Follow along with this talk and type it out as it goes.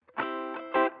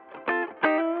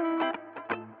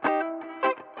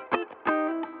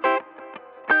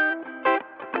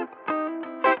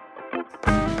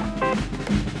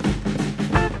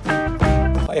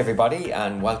everybody,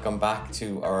 and welcome back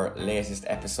to our latest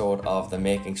episode of the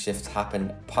Making Shift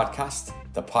Happen podcast,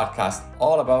 the podcast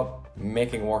all about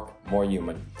making work more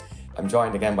human. I'm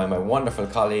joined again by my wonderful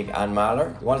colleague, Anne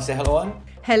Mahler. You want to say hello, Anne?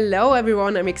 Hello,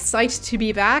 everyone. I'm excited to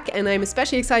be back, and I'm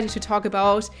especially excited to talk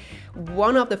about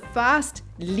one of the first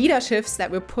leaderships that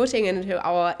we're putting into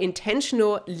our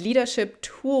intentional leadership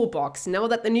toolbox. Now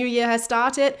that the new year has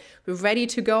started, we're ready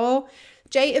to go.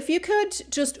 Jay, if you could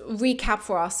just recap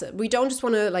for us, we don't just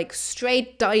want to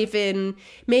straight dive in.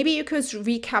 Maybe you could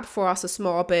recap for us a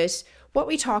small bit what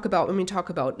we talk about when we talk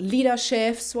about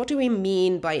leaderships. What do we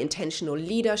mean by intentional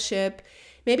leadership?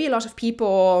 Maybe a lot of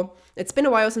people, it's been a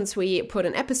while since we put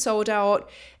an episode out.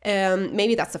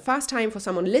 Maybe that's the first time for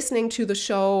someone listening to the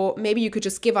show. Maybe you could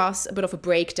just give us a bit of a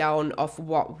breakdown of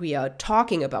what we are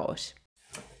talking about.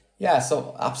 Yeah,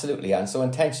 so absolutely. And so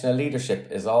intentional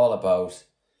leadership is all about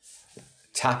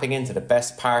tapping into the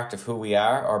best part of who we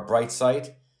are, our bright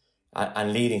side,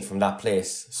 and leading from that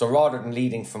place. So rather than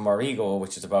leading from our ego,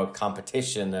 which is about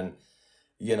competition and,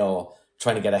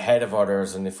 trying to get ahead of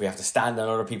others, and if we have to stand on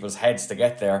other people's heads to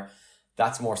get there,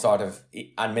 that's more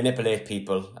and manipulate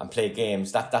people and play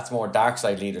games. That's more dark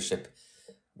side leadership.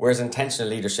 Whereas intentional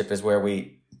leadership is where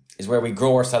we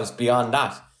grow ourselves beyond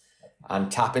that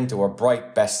and tap into our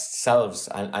bright best selves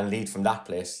and lead from that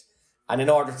place. And in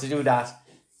order to do that,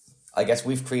 I guess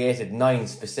we've created 9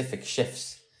 specific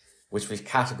shifts, which we've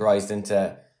categorized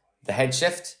into the head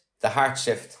shift, the heart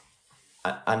shift,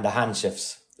 and the hand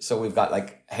shifts. So we've got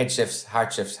head shifts,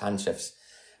 heart shifts, hand shifts.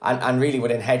 And really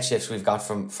within head shifts, we've got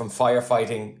from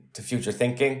firefighting to future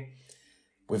thinking.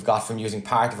 We've got from using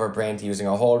part of our brain to using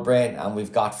our whole brain. And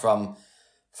we've got from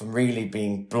really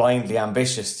being blindly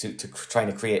ambitious to trying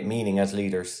to create meaning as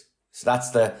leaders. So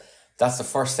that's the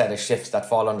first set of shifts that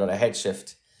fall under the head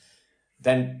shift.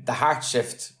 Then the heart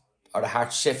shift, or the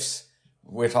heart shifts,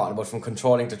 we're talking about from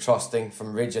controlling to trusting,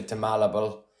 from rigid to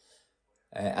malleable,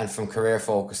 and from career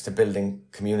focus to building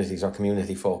communities or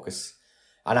community focus.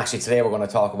 And actually today we're going to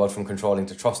talk about from controlling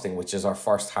to trusting, which is our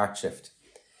first heart shift.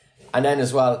 And then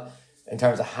as well, in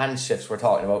terms of hand shifts, we're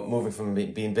talking about moving from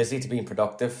being busy to being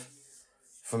productive,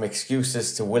 from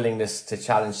excuses to willingness to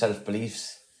challenge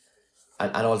self-beliefs,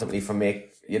 and ultimately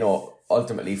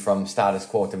from status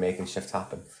quo to making shift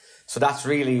happen. So that's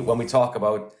really, when we talk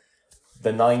about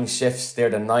the 9 shifts, they're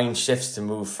the 9 shifts to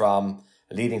move from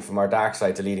leading from our dark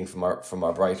side to leading from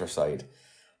our brighter side.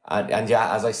 And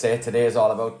yeah, as I say, today is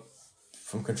all about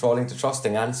from controlling to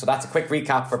trusting. And so that's a quick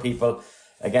recap for people.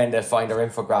 Again, they'll find our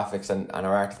infographics and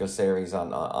our article series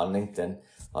on LinkedIn,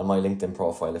 on my LinkedIn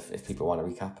profile if people want to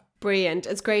recap. Brilliant.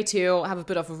 It's great to have a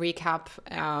bit of a recap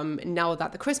now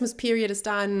that the Christmas period is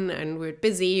done and we're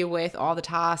busy with all the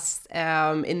tasks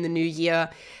in the new year.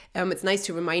 It's nice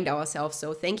to remind ourselves.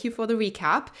 So thank you for the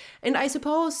recap. And I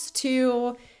suppose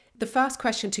the first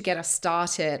question to get us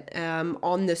started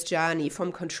on this journey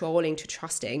from controlling to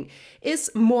trusting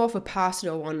is more of a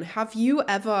personal one. Have you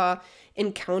ever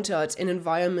encountered an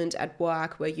environment at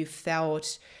work where you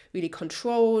felt really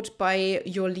controlled by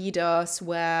your leaders,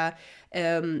 where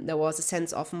there was a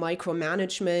sense of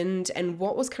micromanagement, and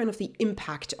what was kind of the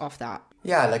impact of that?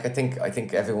 Yeah, I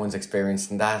think everyone's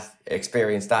experienced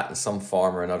that in some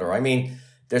form or another. I mean,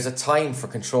 there's a time for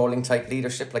controlling type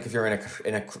leadership. If you're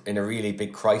in a really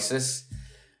big crisis,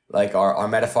 or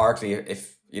metaphorically,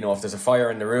 if there's a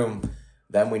fire in the room,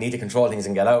 then we need to control things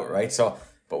and get out, right? So,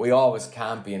 but we always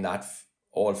can't be in that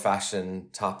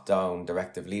old-fashioned top-down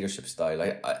directive leadership style.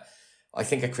 I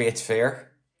think it creates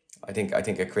fear. I think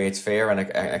it creates fear, and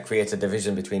it creates a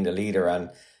division between the leader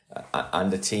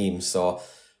and the team. So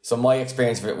my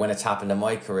experience of it, when it's happened in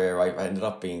my career, I ended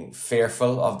up being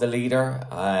fearful of the leader,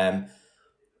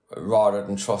 rather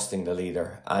than trusting the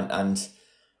leader. And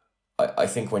I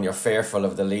think when you're fearful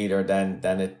of the leader,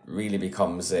 then it really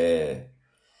becomes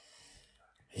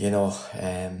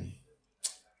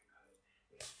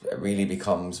it really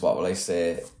becomes, what will I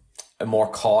say, a more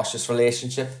cautious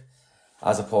relationship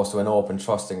as opposed to an open,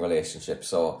 trusting relationship.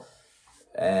 So,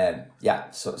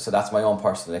 so that's my own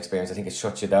personal experience. I think it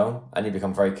shuts you down, and you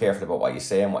become very careful about what you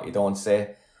say and what you don't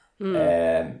say.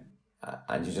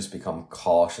 And you just become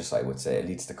cautious, I would say. It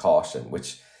leads to caution,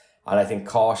 and I think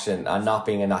caution and not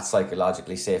being in that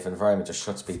psychologically safe environment just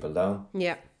shuts people down.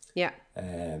 Yeah.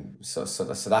 So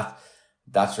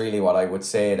that's really what I would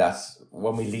say, that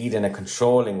when we lead in a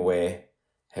controlling way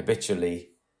habitually,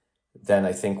 then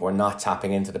I think we're not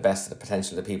tapping into the best of the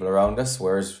potential of the people around us.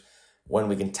 Whereas when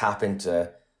we can tap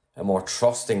into a more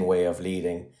trusting way of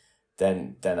leading,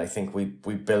 then I think we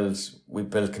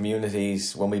build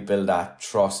communities. When we build that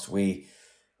trust, we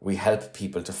help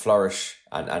people to flourish,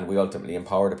 and we ultimately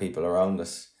empower the people around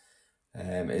us.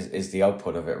 is the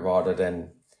output of it, rather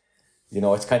than,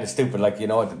 it's kind of stupid. Like,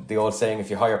 the old saying, if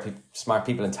you hire smart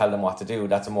people and tell them what to do,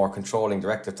 that's a more controlling,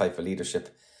 directive type of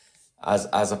leadership,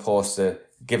 as opposed to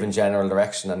giving general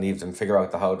direction and leave them figure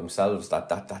out the how themselves.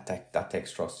 That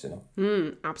takes trust,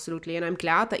 Absolutely. And I'm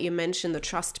glad that you mentioned the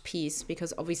trust piece,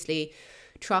 because obviously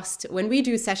trust, when we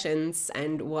do sessions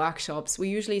and workshops, we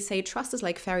usually say trust is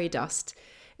like fairy dust.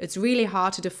 It's really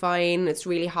hard to define. It's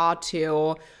really hard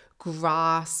to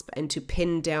grasp and to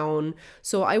pin down.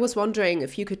 So I was wondering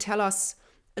if you could tell us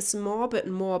a small bit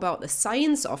more about the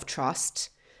science of trust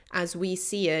as we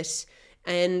see it,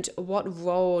 and what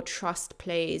role trust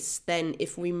plays then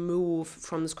if we move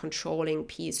from this controlling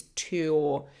piece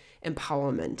to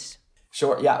empowerment.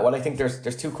 Sure. Yeah. Well, I think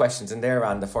there's two questions in there,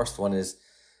 and the first one is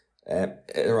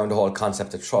around the whole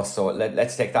concept of trust. So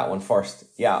let's take that one first.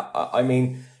 Yeah. I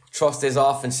mean, trust is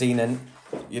often seen in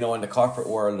the corporate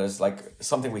world as like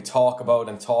something we talk about,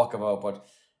 but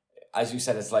as you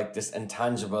said, it's like this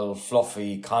intangible,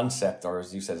 fluffy concept, or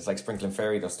as you said, it's like sprinkling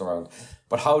fairy dust around.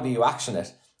 But how do you action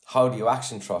it? How do you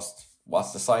action trust?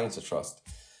 What's the science of trust?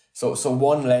 So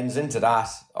one lens into that,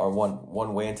 or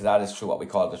one way into that, is through what we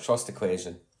call the trust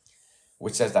equation,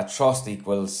 which says that trust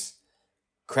equals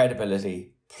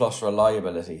credibility plus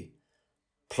reliability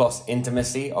plus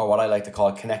intimacy, or what I like to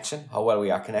call connection, how well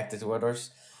we are connected to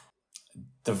others,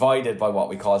 divided by what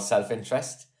we call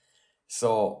self-interest,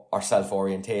 or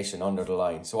self-orientation under the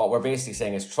line. So what we're basically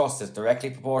saying is trust is directly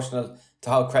proportional to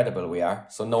how credible we are,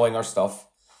 so knowing our stuff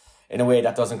in a way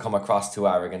that doesn't come across too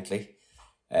arrogantly.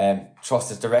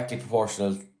 Trust is directly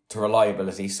proportional to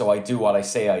reliability, so I do what I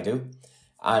say I do,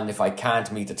 and if I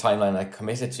can't meet the timeline I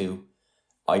committed to,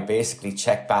 I basically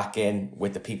check back in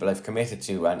with the people I've committed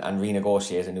to and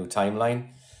renegotiate a new timeline.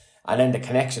 And then the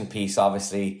connection piece,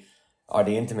 obviously, or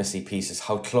the intimacy piece, is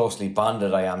how closely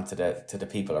bonded I am to the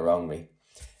people around me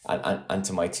and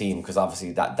to my team, because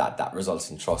obviously that results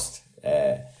in trust.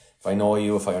 If I know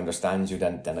you, if I understand you,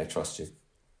 then I trust you.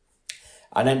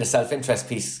 And then the self-interest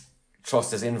piece,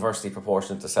 trust is inversely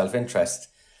proportional to self-interest,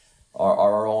 or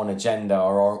our own agenda,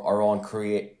 or our own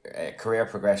career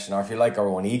progression, or if you like, our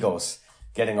own egos,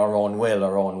 getting our own will,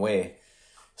 our own way.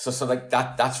 So like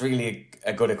that's really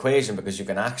a good equation, because you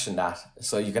can action that.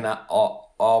 So you can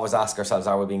always ask ourselves,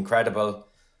 are we being credible?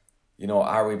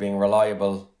 Are we being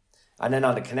reliable? And then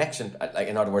on the connection, like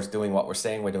in other words, doing what we're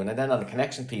saying we're doing. And then on the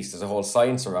connection piece, there's a whole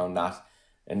science around that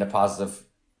in the positive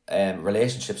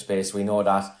relationship space. We know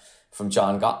that from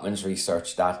John Gottman's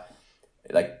research that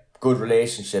like good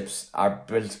relationships are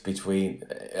built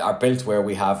where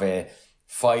we have a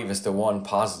 5:1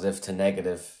 positive to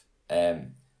negative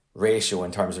ratio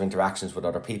in terms of interactions with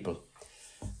other people,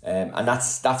 and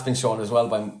that's been shown as well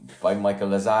by Michael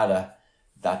Lozada,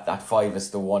 that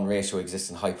 5:1 ratio exists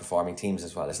in high performing teams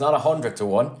as well. It's not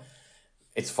 100:1,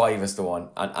 it's 5:1,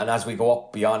 and as we go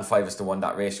up beyond 5:1,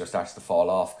 that ratio starts to fall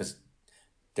off, because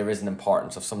there is an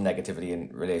importance of some negativity in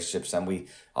relationships, and we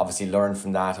obviously learn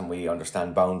from that, and we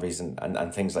understand boundaries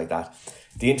and things like that.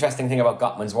 The interesting thing about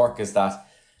Gottman's work is that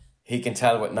he can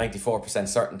tell with 94%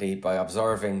 certainty by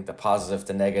observing the positive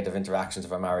to negative interactions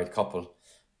of a married couple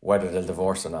whether they'll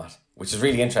divorce or not, which is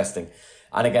really interesting.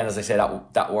 And again, as I say,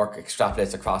 that work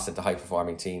extrapolates across into high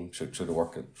performing team through the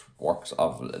works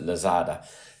of Lozada.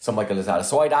 So Michael Lozada.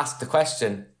 So I'd ask the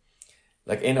question,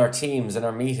 like in our teams, in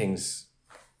our meetings,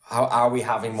 how are we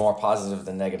having more positive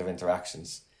than negative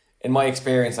interactions? In my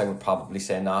experience, I would probably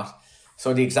say not.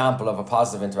 So the example of a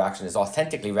positive interaction is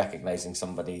authentically recognizing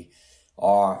somebody,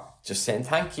 or just saying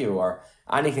thank you, or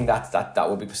anything that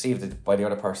would be perceived by the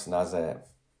other person as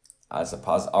a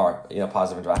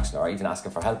positive interaction, or even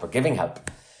asking for help or giving help.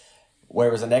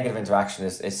 Whereas a negative interaction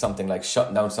is something like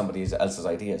shutting down somebody else's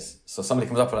ideas. So somebody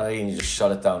comes up with an idea and you just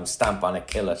shut it down, stamp on it,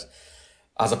 kill it,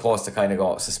 as opposed to kind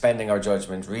of suspending our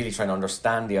judgment, really trying to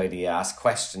understand the idea, ask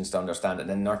questions to understand it, and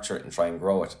then nurture it and try and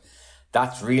grow it.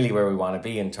 That's really where we want to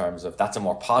be in terms of, that's a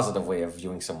more positive way of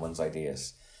viewing someone's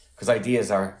ideas, because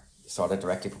ideas are sort of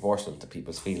directly proportional to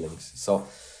people's feelings. So,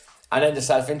 and then the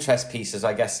self-interest pieces,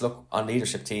 I guess, look, on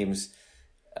leadership teams,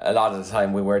 a lot of the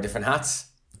time we wear different hats.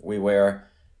 We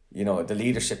wear, the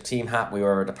leadership team hat, we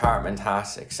wear a department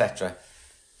hat, etc.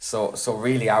 So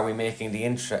really, are we making the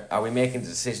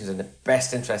decisions in the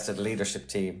best interest of the leadership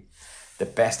team, the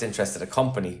best interest of the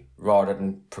company, rather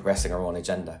than progressing our own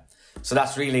agenda? So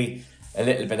that's really a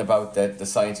little bit about the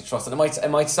science of trust. And it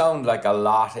might sound like a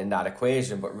lot in that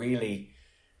equation, but really,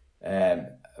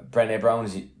 Brené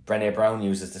Brown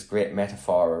uses this great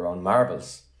metaphor around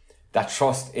marbles, that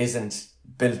trust isn't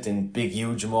built in big,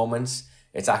 huge moments.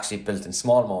 It's actually built in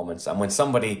small moments. And when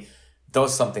somebody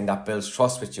does something that builds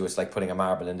trust with you, it's like putting a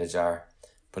marble in the jar.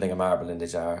 putting a marble in the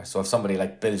jar. So if somebody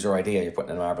like builds your idea, you're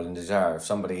putting a marble in the jar. If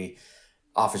somebody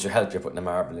offers you help, you're putting a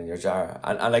marble in your jar.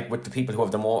 And like with the people who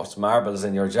have the most marbles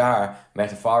in your jar,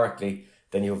 metaphorically,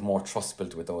 then you have more trust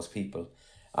built with those people.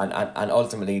 And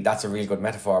ultimately, that's a real good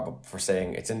metaphor for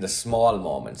saying it's in the small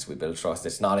moments we build trust.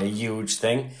 It's not a huge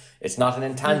thing. It's not an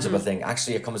intangible thing.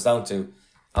 Actually, it comes down to,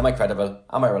 am I credible?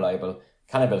 Am I reliable?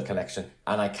 Can I build connection?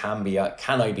 And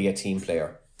can I be a team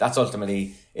player? That's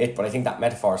ultimately it. But I think that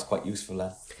metaphor is quite useful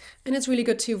then. And it's really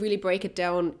good to really break it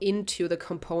down into the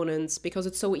components, because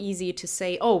it's so easy to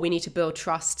say, oh, we need to build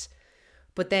trust.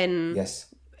 But then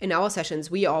in our sessions,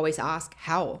 we always ask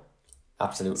how.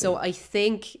 Absolutely. So I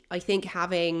think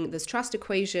having this trust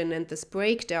equation and this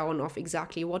breakdown of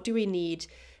exactly what do we need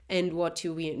and what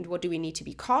do we need to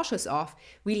be cautious of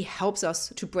really helps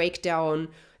us to break down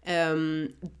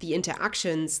the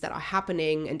interactions that are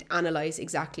happening and analyze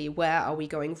exactly where are we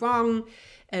going wrong,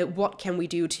 what can we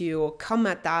do to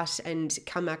combat that and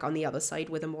come back on the other side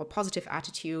with a more positive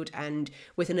attitude and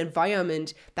with an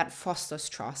environment that fosters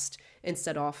trust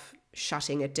instead of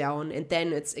shutting it down. And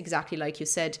then it's exactly like you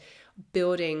said,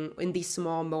 building in these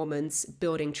small moments,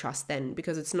 building trust then,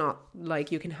 because it's not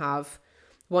like you can have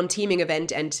one teaming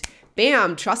event and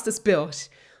bam, trust is built.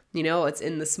 It's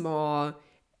in the small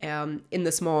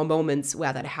moments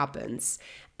where that happens.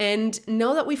 And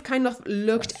now that we've kind of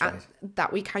looked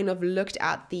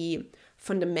at the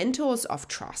fundamentals of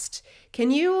trust,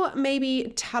 can you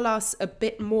maybe tell us a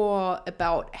bit more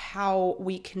about how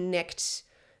we connect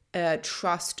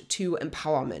trust to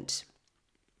empowerment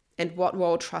and what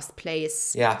role trust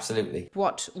plays? Yeah, absolutely.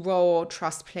 What role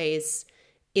trust plays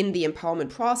in the empowerment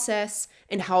process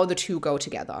and how the two go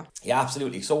together. Yeah,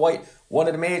 absolutely. So one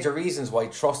of the major reasons why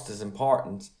trust is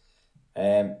important,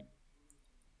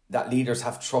 that leaders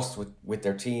have trust with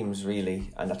their teams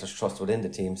really, and that there's trust within the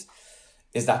teams,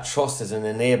 is that trust is an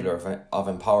enabler of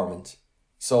empowerment.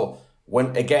 So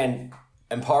when, again,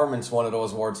 empowerment's one of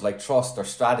those words like trust or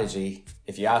strategy.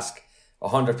 If you ask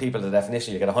 100 people the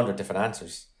definition, you get 100 different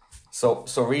answers. So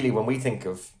really when we think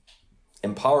of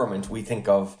empowerment, we think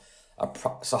of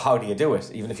so how do you do it?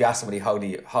 Even if you ask somebody, how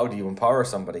do you empower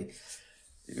somebody?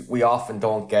 We often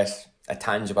don't get a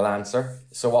tangible answer.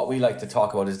 So what we like to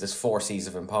talk about is this 4 C's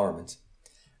of empowerment.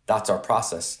 That's our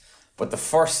process. But the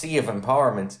first C of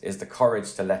empowerment is the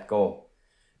courage to let go.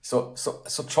 So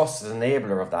trust is an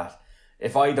enabler of that.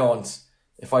 If I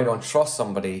don't trust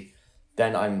somebody,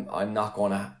 then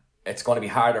it's going to be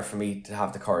harder for me to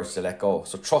have the courage to let go.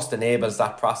 So trust enables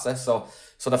that process. So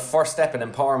the first step in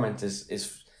empowerment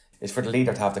is for the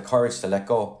leader to have the courage to let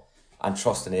go, and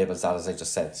trust enables that, as I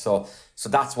just said. So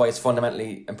that's why it's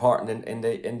fundamentally important in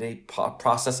the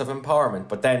process of empowerment.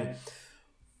 But then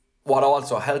what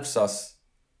also helps us,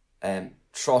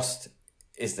 trust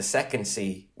is the second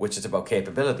C, which is about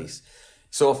capabilities.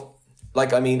 So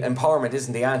empowerment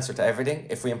isn't the answer to everything.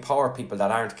 If we empower people that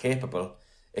aren't capable,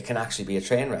 it can actually be a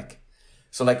train wreck.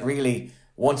 So really,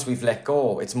 once we've let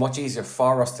go, it's much easier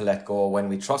for us to let go when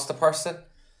we trust a person,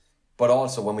 but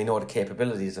also when we know the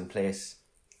capability is in place.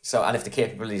 So, and if the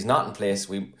capability is not in place,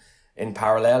 we, in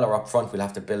parallel or up front, we'll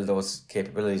have to build those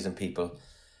capabilities in people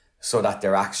so that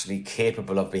they're actually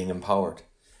capable of being empowered.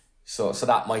 So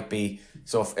that might be,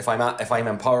 so if I'm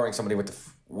empowering somebody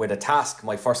with a task,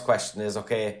 my first question is,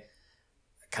 okay,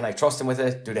 can I trust them with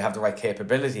it? Do they have the right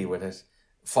capability with it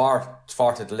for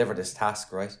to deliver this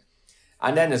task, right?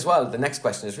 And then as well, the next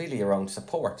question is really around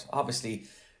support. Obviously,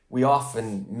 we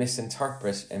often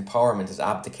misinterpret empowerment as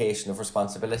abdication of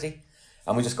responsibility.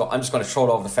 And we just go, I'm just going to throw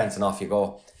it over the fence and off you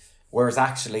go. Whereas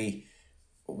actually,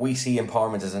 we see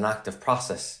empowerment as an active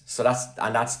process. So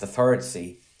that's the third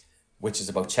C, which is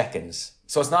about check-ins.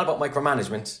 So it's not about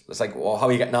micromanagement. It's like, how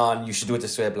are you getting on? You should do it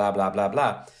this way, blah, blah, blah,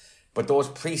 blah. But those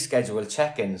pre-scheduled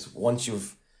check-ins, once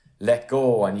you've let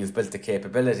go and you've built the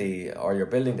capability or you're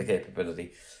building the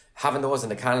capability, having those in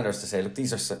the calendars to say, look,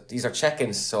 these are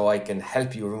check-ins so I can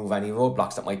help you remove any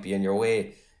roadblocks that might be in your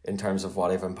way in terms of what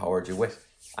I've empowered you with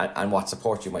and what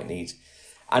support you might need.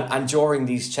 And during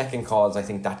these check-in calls, I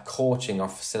think that coaching or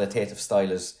facilitative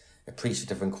style is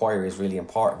appreciative inquiry is really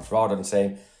important, rather than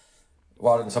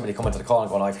somebody coming to the call and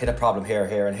going, I've hit a problem here,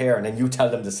 here and here, and then you tell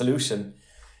them the solution.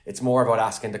 It's more about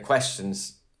asking the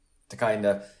questions to kind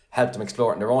of help them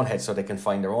explore it in their own head so they can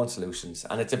find their own solutions.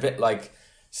 And it's a bit like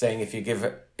saying if you give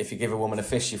a woman a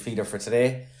fish, you feed her for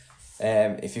today.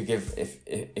 If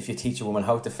you teach a woman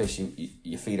how to fish,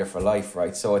 you feed her for life,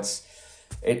 right? So it's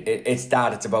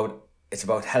about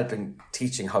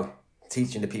teaching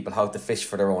the people how to fish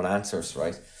for their own answers,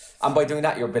 right? And by doing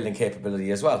that, you're building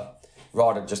capability as well,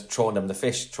 rather than just throwing them the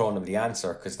fish, throwing them the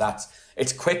answer, because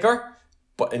it's quicker,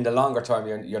 but in the longer term,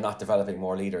 you're not developing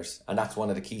more leaders. And that's one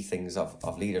of the key things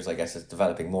of leaders, I guess, is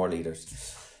developing more leaders.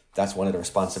 That's one of the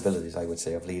responsibilities, I would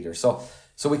say, of leaders. So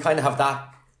we kind of have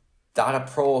that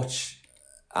approach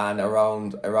and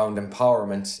around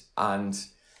empowerment. And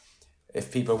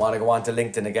if people want to go on to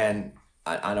LinkedIn again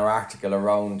and our article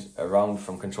around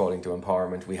from controlling to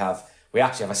empowerment, we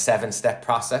actually have a 7-step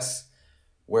process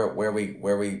where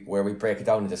we break it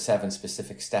down into 7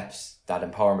 specific steps, that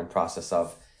empowerment process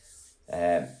of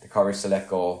the courage to let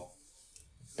go,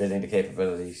 building the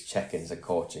capabilities, check-ins and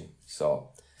coaching. So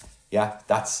yeah,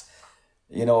 that's,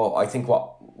 I think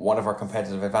one of our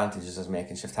competitive advantages is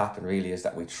making Shift happen really is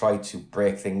that we try to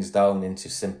break things down into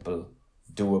simple,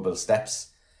 doable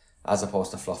steps as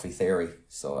opposed to fluffy theory.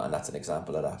 So, and that's an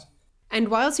example of that. And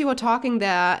whilst you were talking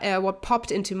there, what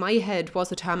popped into my head was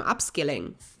the term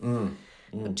upskilling.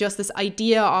 Just this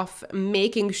idea of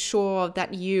making sure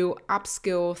that you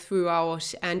upskill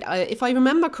throughout. And if I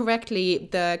remember correctly,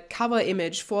 the cover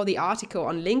image for the article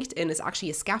on LinkedIn is actually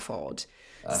a scaffold.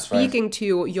 That's Speaking right.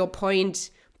 to your point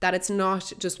that it's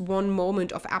not just one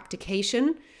moment of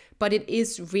application, but it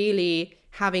is really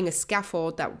having a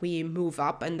scaffold that we move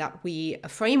up and that a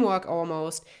framework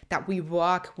almost that we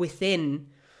work within.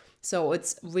 So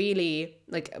it's really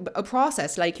like a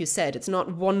process, like you said. It's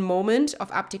not one moment of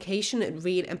application.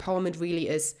 Empowerment really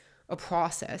is a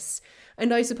process.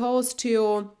 And I suppose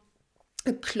to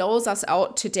close us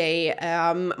out today,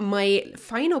 my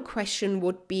final question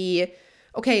would be,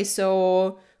 okay,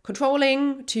 so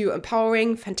controlling to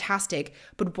empowering, fantastic.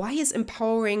 But why is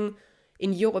empowering,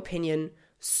 in your opinion,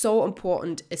 so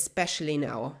important, especially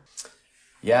now?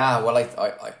 Yeah, well,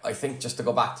 I think just to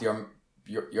go back to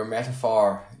your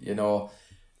metaphor,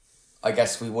 I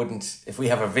guess we wouldn't, if we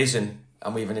have a vision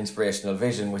and we have an inspirational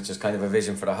vision, which is kind of a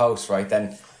vision for the house, right?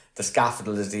 Then the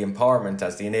scaffold is the empowerment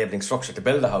as the enabling structure to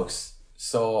build a house.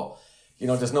 So,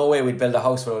 there's no way we'd build a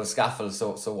house without a scaffold.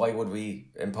 So why would we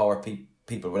empower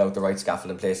people without the right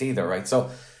scaffold in place either, right? So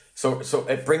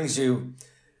it brings you,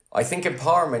 I think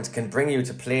empowerment can bring you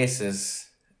to places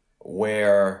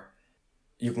where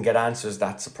you can get answers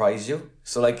that surprise you.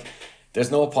 So like, there's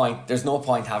no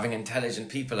point having intelligent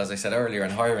people, as I said earlier,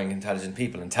 and hiring intelligent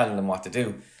people and telling them what to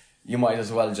do. You might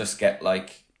as well just get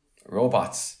like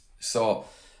robots. So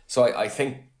I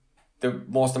think the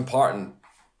most important,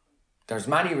 there's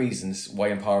many reasons why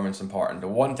empowerment's important. The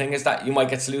one thing is that you might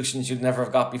get solutions you'd never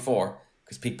have got before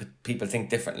because people think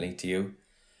differently to you.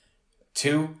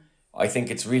 2, I think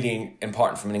it's really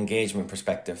important from an engagement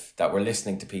perspective that we're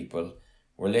listening to people,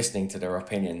 we're listening to their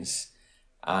opinions,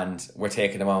 and we're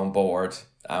taking them on board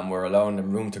and we're allowing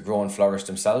them room to grow and flourish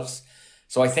themselves.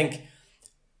 So I think,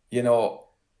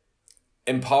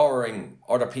 empowering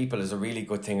other people is a really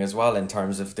good thing as well in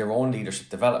terms of their own leadership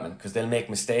development, because they'll make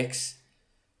mistakes,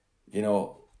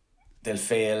 they'll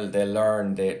fail, they'll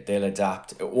learn, they'll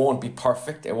adapt. It won't be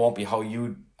perfect. It won't be how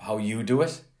you do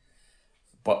it.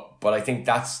 But I think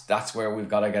that's where we've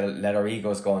got to let our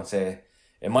egos go and say,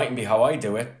 it mightn't be how I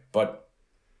do it, but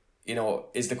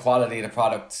is the quality of the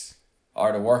product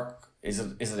or the work, is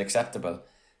it acceptable?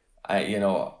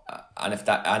 And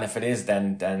if it is,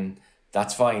 then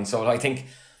that's fine. So I think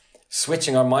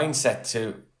switching our mindset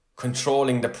to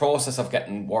controlling the process of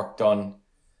getting work done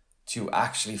to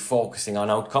actually focusing on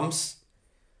outcomes,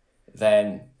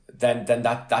 then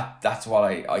that's what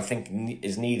I think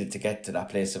is needed to get to that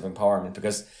place of empowerment.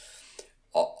 Because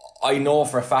I know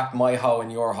for a fact my how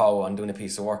and your how on doing a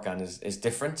piece of work on is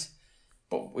different.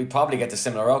 But we probably get the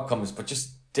similar outcomes, but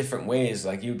just different ways.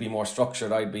 Like you'd be more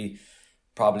structured, I'd be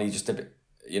probably just a bit,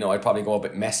 I'd probably go a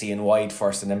bit messy and wide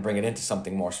first and then bring it into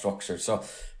something more structured. So,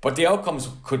 but the outcomes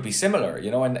could be similar,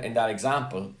 in that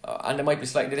example, and they might be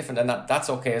slightly different, and that's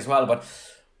okay as well. But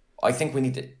I think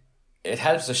it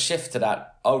helps us shift to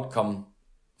that outcome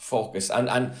focus.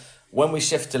 And when we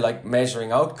shift to like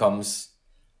measuring outcomes,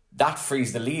 that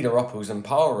frees the leader up who's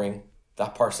empowering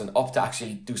that person up to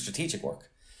actually do strategic work.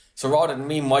 So rather than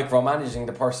me micromanaging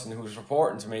the person who's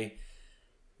reporting to me,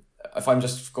 if I'm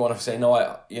just going to say, no,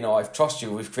 I trust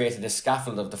you, we've created this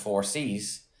scaffold of the 4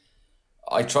 C's.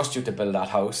 I trust you to build that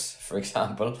house, for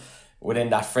example, within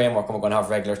that framework, and we're going to have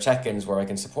regular check-ins where I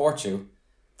can support you.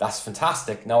 That's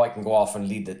fantastic. Now I can go off and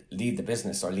lead the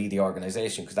business or lead the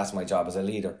organization, because that's my job as a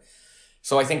leader.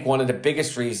 So I think one of the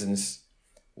biggest reasons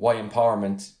why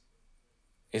empowerment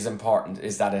is important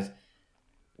is that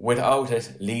without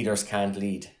it, leaders can't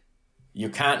lead. You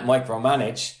can't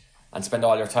micromanage and spend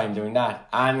all your time doing that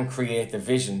and create the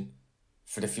vision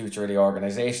for the future of the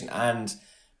organization and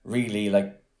really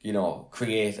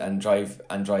create and drive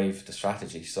the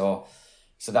strategy. So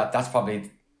that's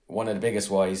probably one of the biggest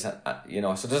whys,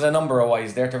 So there's a number of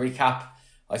whys there. To recap,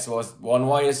 I suppose one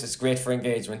why is it's great for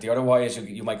engagement. The other why is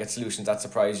you might get solutions that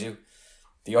surprise you.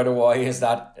 The other why is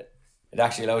that it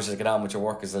actually allows you to get on with your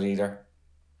work as a leader.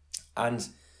 And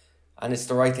it's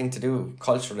the right thing to do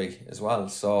culturally as well.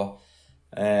 So,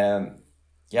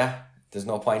 there's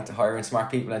no point to hiring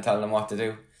smart people and telling them what to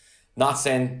do. Not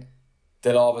saying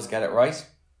they'll always get it right,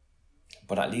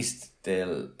 but at least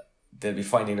they'll be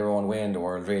finding their own way in the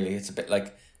world. Really, it's a bit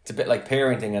like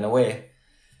parenting in a way.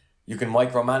 You can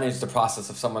micromanage the process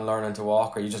of someone learning to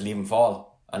walk, or you just leave them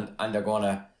fall, and they're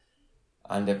gonna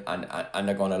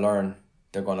learn.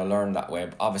 They're gonna learn that way.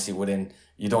 Obviously,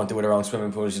 you don't do it around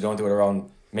swimming pools, you don't do it around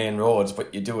main roads,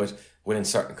 but you do it within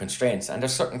certain constraints. And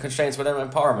there's certain constraints within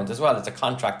empowerment as well. It's a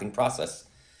contracting process,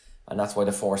 and that's why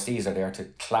the 4 C's are there to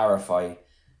clarify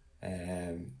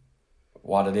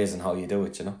what it is and how you do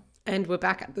it. And we're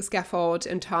back at the scaffold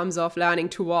in terms of learning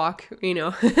to walk,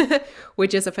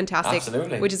 which is a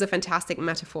fantastic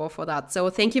metaphor for that.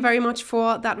 So thank you very much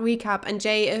for that recap. And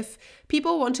Jay, if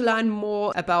people want to learn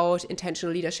more about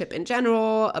intentional leadership in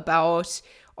general, about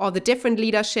all the different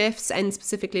leaderships, and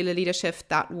specifically the leadership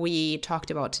that we talked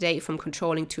about today, from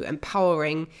controlling to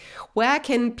empowering, where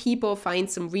can people find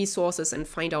some resources and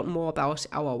find out more about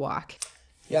our work?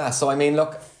 Yeah, so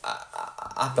look,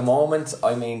 at the moment,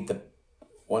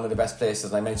 one of the best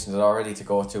places, and I mentioned it already, to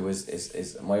go to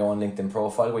is my own LinkedIn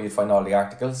profile, where you find all the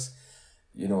articles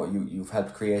you've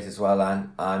helped create as well,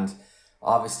 and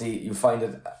obviously you find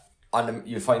it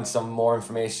you'll find some more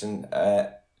information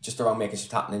just around Making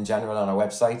Shift Happen in general on our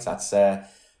website. That's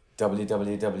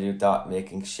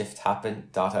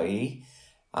www.makingshifthappen.ie,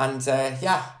 and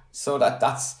so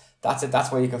that's it.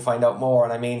 That's where you can find out more.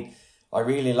 And I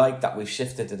really like that we've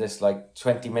shifted to this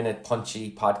 20-minute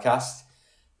punchy podcast,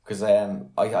 because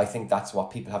I think that's what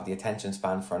people have the attention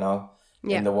span for now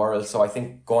in the world. So I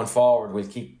think going forward, we'll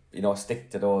keep,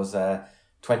 stick to those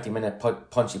 20-minute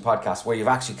punchy podcasts where you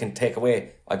actually can take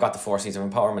away, I've got the 4 C's of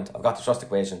empowerment, I've got the trust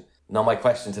equation. Now my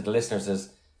question to the listeners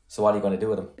is, so what are you going to do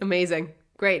with them? Amazing.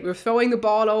 Great. We're throwing the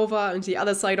ball over onto the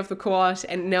other side of the court,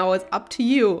 and now it's up to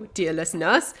you, dear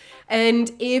listeners.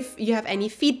 And if you have any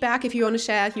feedback, if you want to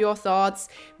share your thoughts,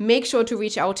 make sure to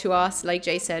reach out to us, like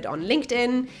Jay said, on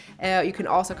LinkedIn. You can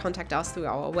also contact us through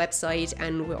our website,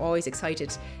 and we're always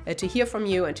excited to hear from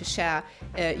you and to share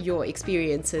your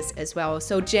experiences as well.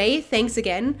 So Jay, thanks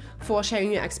again for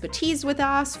sharing your expertise with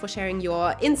us, for sharing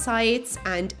your insights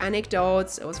and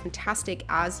anecdotes. It was fantastic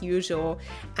as usual.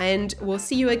 And we'll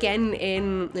see you again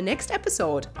in the next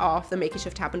episode of the Making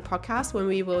Shift Happen podcast, when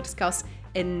we will discuss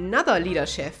another leader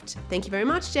shift. Thank you very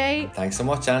much, Jay. Thanks so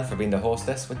much, Anne, for being the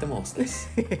hostess with the mostess.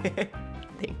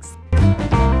 Thanks.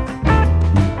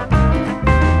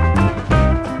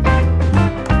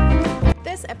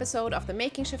 This episode of the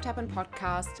Making Shift Happen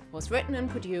podcast was written and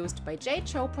produced by Jay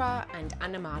Chopra and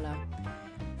Anna Mahler.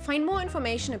 Find more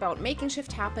information about Making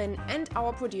Shift Happen and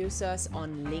our producers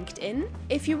on LinkedIn.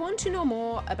 If you want to know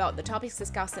more about the topics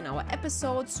discussed in our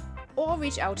episodes, or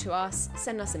reach out to us,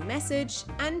 send us a message,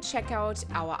 and check out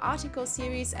our article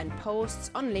series and posts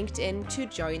on LinkedIn to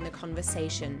join the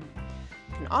conversation.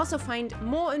 You can also find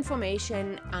more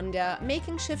information under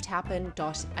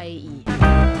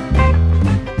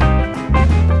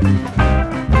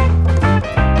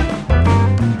makingshifthappen.ie.